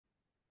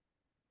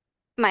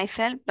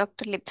Myself,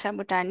 Dr.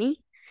 Lipsaben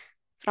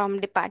from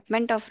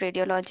Department of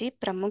Radiology,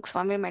 Pramukh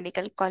Swami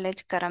Medical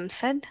College,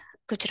 Karamsad,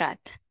 Gujarat.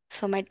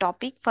 So my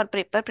topic for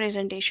paper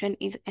presentation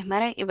is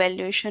MRI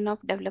evaluation of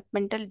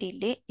developmental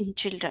delay in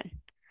children.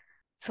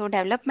 So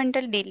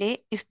developmental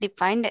delay is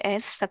defined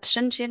as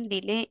substantial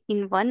delay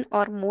in one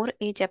or more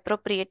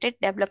age-appropriated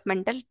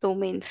developmental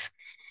domains.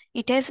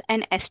 It has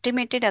an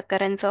estimated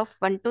occurrence of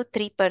 1 to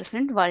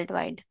 3%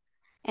 worldwide.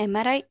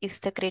 MRI is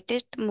the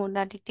greatest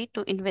modality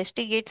to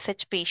investigate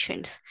such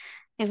patients.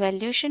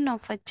 Evaluation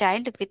of a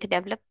child with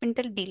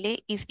developmental delay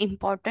is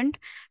important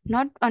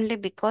not only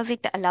because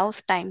it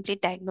allows timely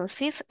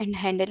diagnosis and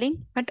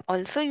handling, but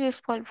also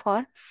useful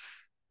for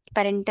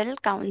parental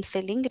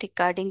counseling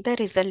regarding the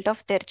result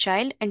of their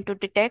child and to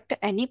detect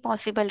any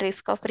possible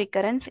risk of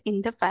recurrence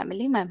in the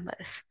family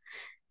members.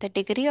 The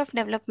degree of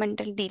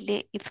developmental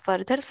delay is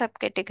further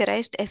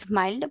subcategorized as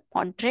mild,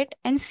 moderate,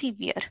 and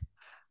severe.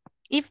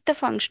 If the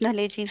functional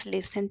age is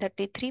less than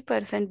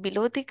 33%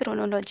 below the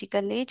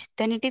chronological age,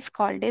 then it is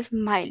called as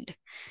mild.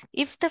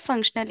 If the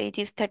functional age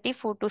is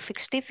 34 to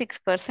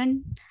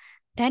 66%,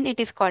 then it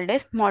is called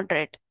as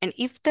moderate. And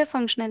if the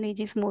functional age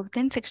is more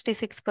than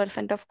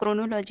 66% of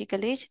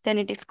chronological age, then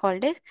it is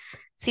called as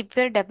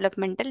severe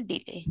developmental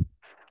delay.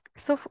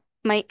 So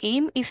my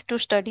aim is to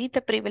study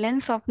the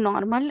prevalence of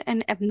normal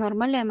and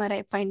abnormal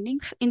MRI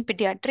findings in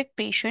pediatric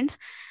patients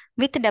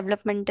with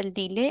developmental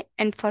delay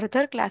and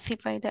further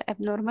classify the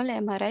abnormal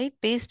MRI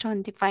based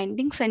on the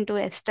findings and to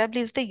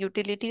establish the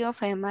utility of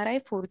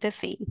MRI for the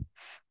same.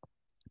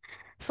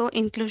 So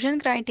inclusion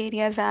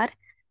criteria are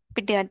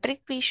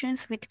pediatric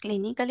patients with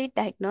clinically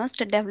diagnosed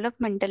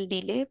developmental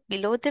delay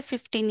below the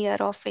 15 year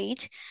of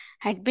age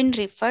had been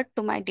referred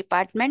to my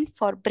department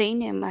for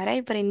brain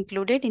MRI were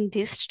included in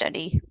this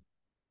study.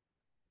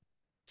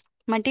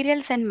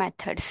 Materials and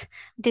methods.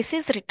 This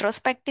is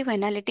retrospective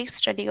analytic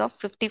study of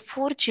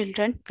 54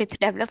 children with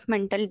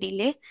developmental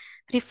delay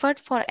referred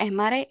for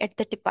MRI at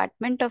the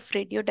Department of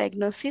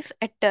Radiodiagnosis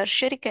at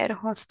Tertiary Care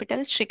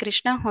Hospital, Shri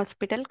Krishna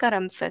Hospital,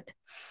 Karamsad.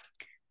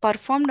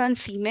 Performed on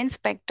Siemens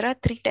Spectra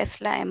 3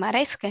 Tesla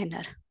MRI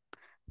scanner.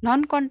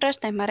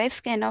 Non-contrast MRI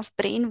scan of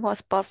brain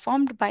was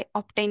performed by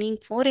obtaining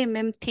 4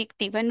 mm thick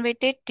T1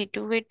 weighted,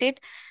 T2 weighted,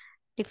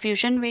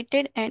 diffusion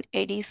weighted and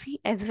ADC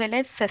as well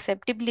as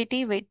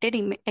susceptibility weighted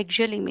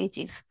axial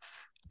images,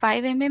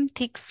 5 mm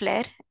thick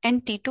flare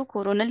and T2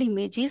 coronal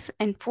images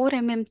and 4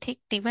 mm thick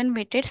T1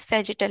 weighted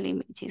sagittal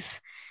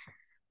images.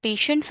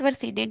 Patients were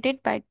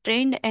sedated by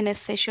trained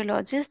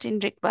anesthesiologists in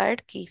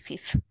required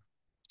cases.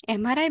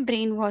 MRI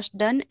brain was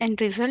done and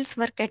results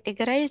were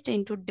categorized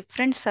into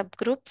different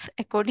subgroups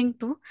according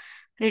to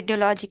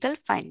radiological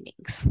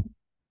findings.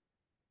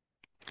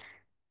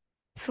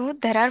 So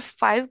there are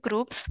 5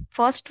 groups.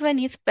 First one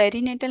is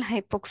perinatal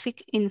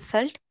hypoxic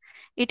insult.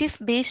 It is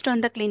based on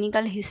the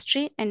clinical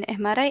history and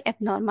MRI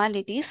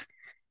abnormalities.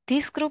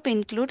 This group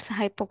includes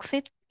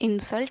hypoxic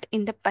insult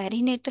in the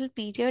perinatal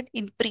period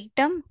in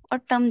preterm or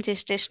term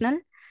gestational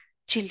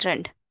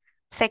children.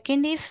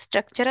 Second is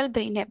structural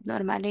brain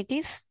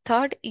abnormalities.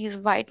 Third is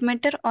white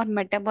matter or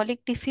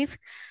metabolic disease.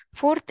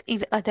 Fourth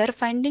is other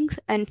findings.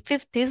 And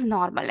fifth is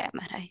normal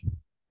MRI.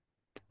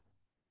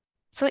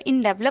 So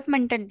in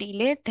developmental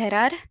delay, there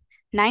are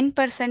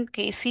 9%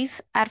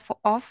 cases are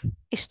of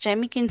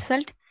ischemic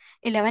insult,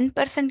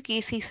 11%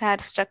 cases are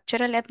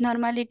structural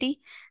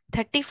abnormality,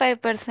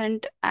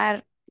 35%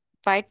 are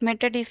white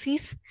matter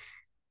disease,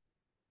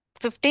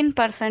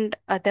 15%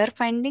 other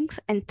findings,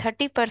 and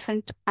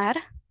 30% are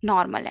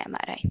normal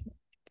MRI.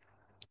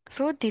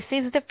 So this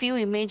is the few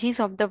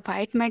images of the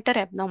white matter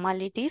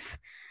abnormalities.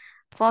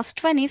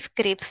 First one is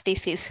Krebs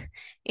disease.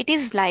 It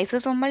is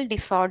lysosomal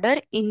disorder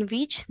in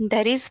which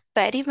there is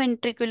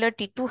periventricular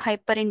T2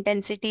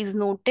 hyperintensity is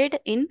noted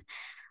in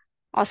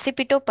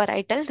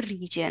occipitoparietal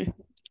region.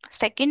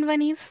 Second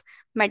one is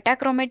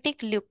metachromatic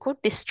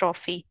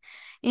leukodystrophy,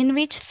 in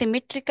which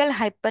symmetrical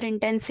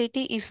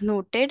hyperintensity is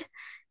noted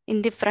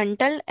in the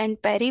frontal and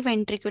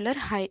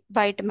periventricular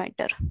white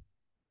matter.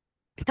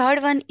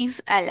 Third one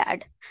is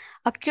ALAD,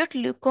 acute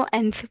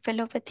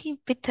leukoencephalopathy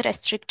with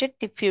restricted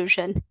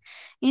diffusion,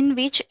 in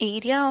which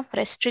area of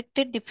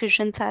restricted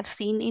diffusions are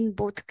seen in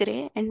both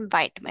gray and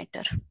white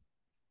matter.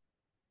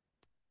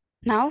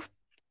 Now,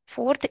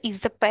 fourth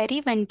is the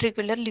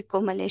periventricular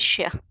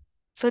leukomalacia.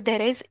 So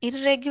there is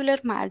irregular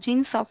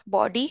margins of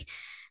body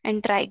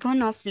and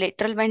trigone of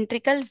lateral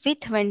ventricle with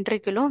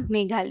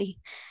ventriculomegaly,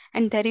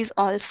 and there is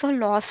also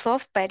loss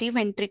of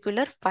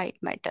periventricular white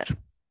matter.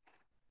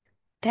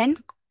 Then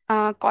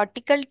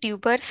cortical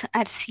tubers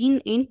are seen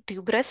in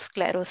tuberous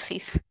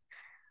sclerosis.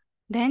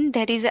 Then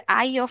there is an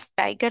eye of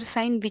tiger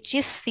sign which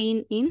is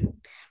seen in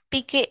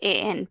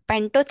PKAN,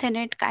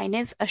 pantothenate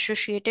kinase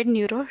associated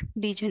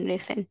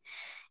neurodegeneration,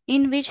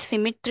 in which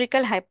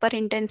symmetrical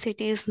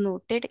hyperintensity is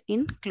noted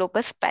in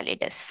globus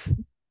pallidus.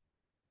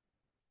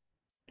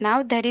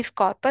 Now there is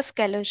corpus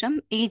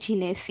callosum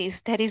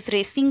agenesis. There is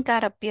racing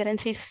car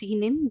appearance is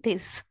seen in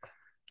this.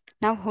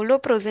 Now,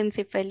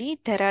 holoprosencephaly,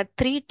 there are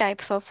 3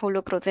 types of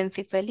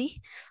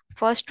holoprosencephaly.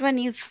 First one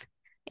is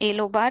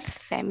alobar,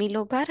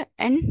 semilobar,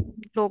 and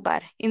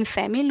lobar. In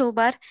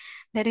semi-lobar,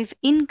 there is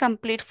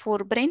incomplete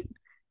forebrain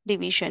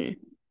division.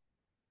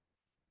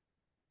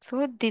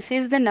 So this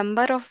is the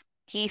number of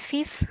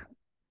cases.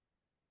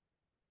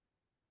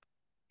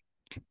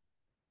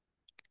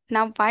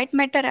 Now, white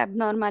matter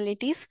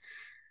abnormalities.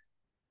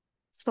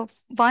 So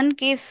one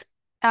case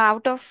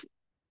out of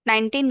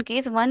 19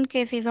 case, one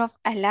case is of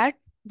alert,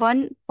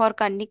 one for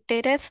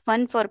conductors,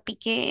 one for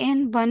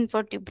PKN, one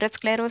for tuberous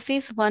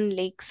sclerosis, one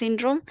Lake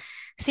syndrome.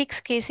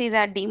 6 cases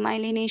are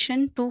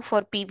demyelination, 2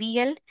 for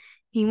PVL,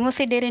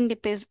 hemosiderin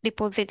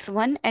deposits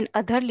 1, and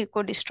other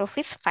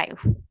leukodystrophies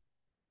 5.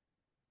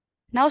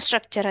 Now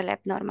structural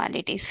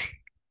abnormalities,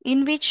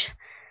 in which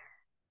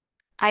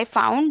I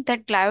found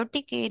that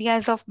gliotic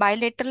areas of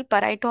bilateral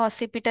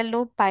parieto-occipital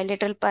lobe,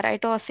 bilateral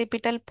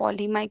parieto-occipital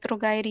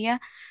polymicrogyria,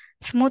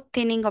 smooth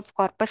thinning of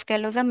corpus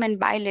callosum, and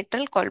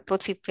bilateral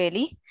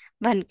colpocephaly,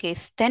 1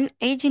 case. Then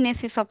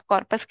agenesis of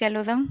corpus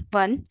callosum,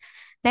 1.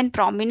 Then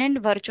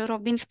prominent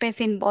Virchow-Robin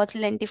space in both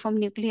lentiform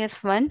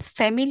nucleus, 1.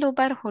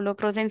 Semilobar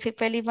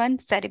holoprosencephaly, 1.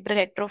 Cerebral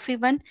atrophy,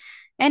 1.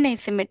 And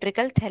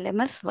asymmetrical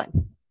thalamus, 1.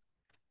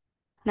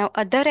 Now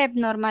other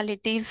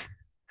abnormalities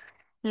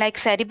like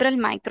cerebral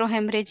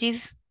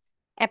microhemorrhages,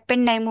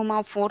 ependymoma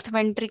of fourth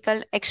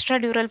ventricle,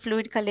 extradural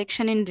fluid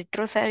collection in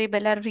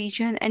retrocerebellar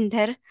region, and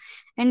there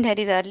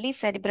is early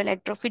cerebral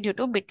atrophy due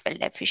to B12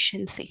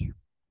 deficiency.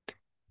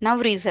 Now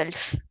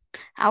results.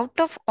 Out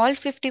of all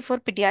 54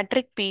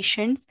 pediatric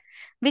patients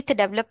with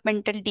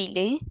developmental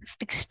delay,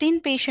 16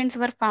 patients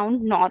were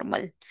found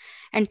normal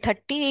and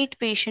 38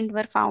 patients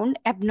were found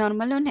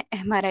abnormal on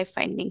MRI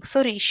findings.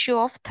 So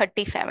ratio of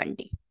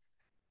 30-70.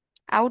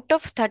 Out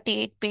of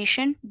 38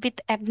 patients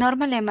with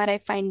abnormal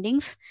MRI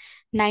findings,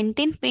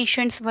 19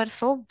 patients were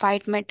so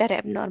white matter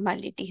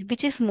abnormality,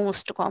 which is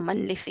most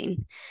commonly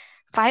seen.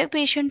 5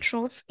 patients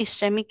shows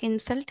ischemic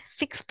insult,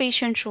 6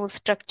 patients shows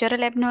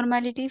structural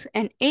abnormalities,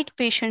 and 8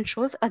 patients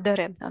shows other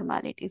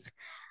abnormalities.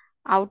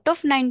 Out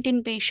of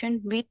 19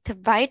 patients with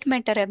white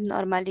matter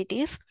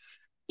abnormalities,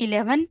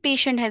 11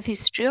 patient has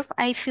history of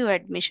ICU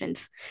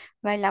admissions,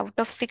 while out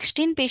of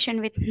 16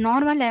 patient with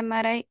normal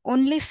MRI,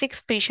 only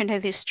 6 patient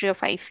has history of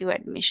ICU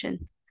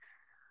admission.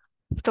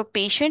 So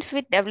patients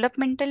with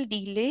developmental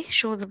delay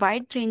shows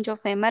wide range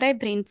of MRI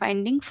brain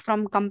findings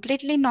from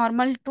completely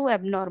normal to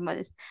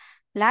abnormal.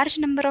 Large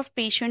number of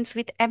patients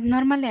with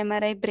abnormal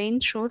MRI brain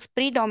shows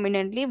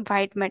predominantly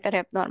white matter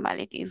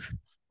abnormalities.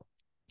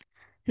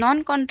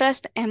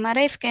 Non-contrast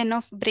MRI scan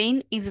of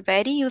brain is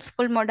very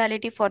useful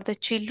modality for the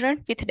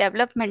children with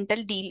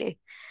developmental delay.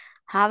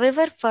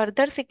 However,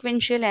 further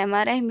sequential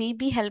MRI may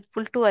be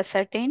helpful to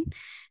ascertain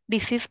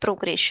disease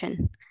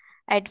progression.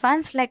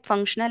 Advanced like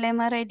functional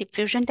MRI,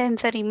 diffusion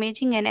tensor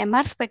imaging, and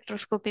MR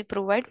spectroscopy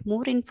provide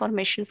more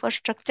information for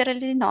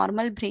structurally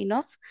normal brain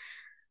of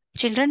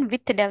children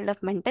with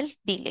developmental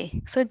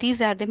delay. So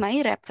these are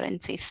my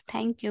references.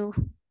 Thank you.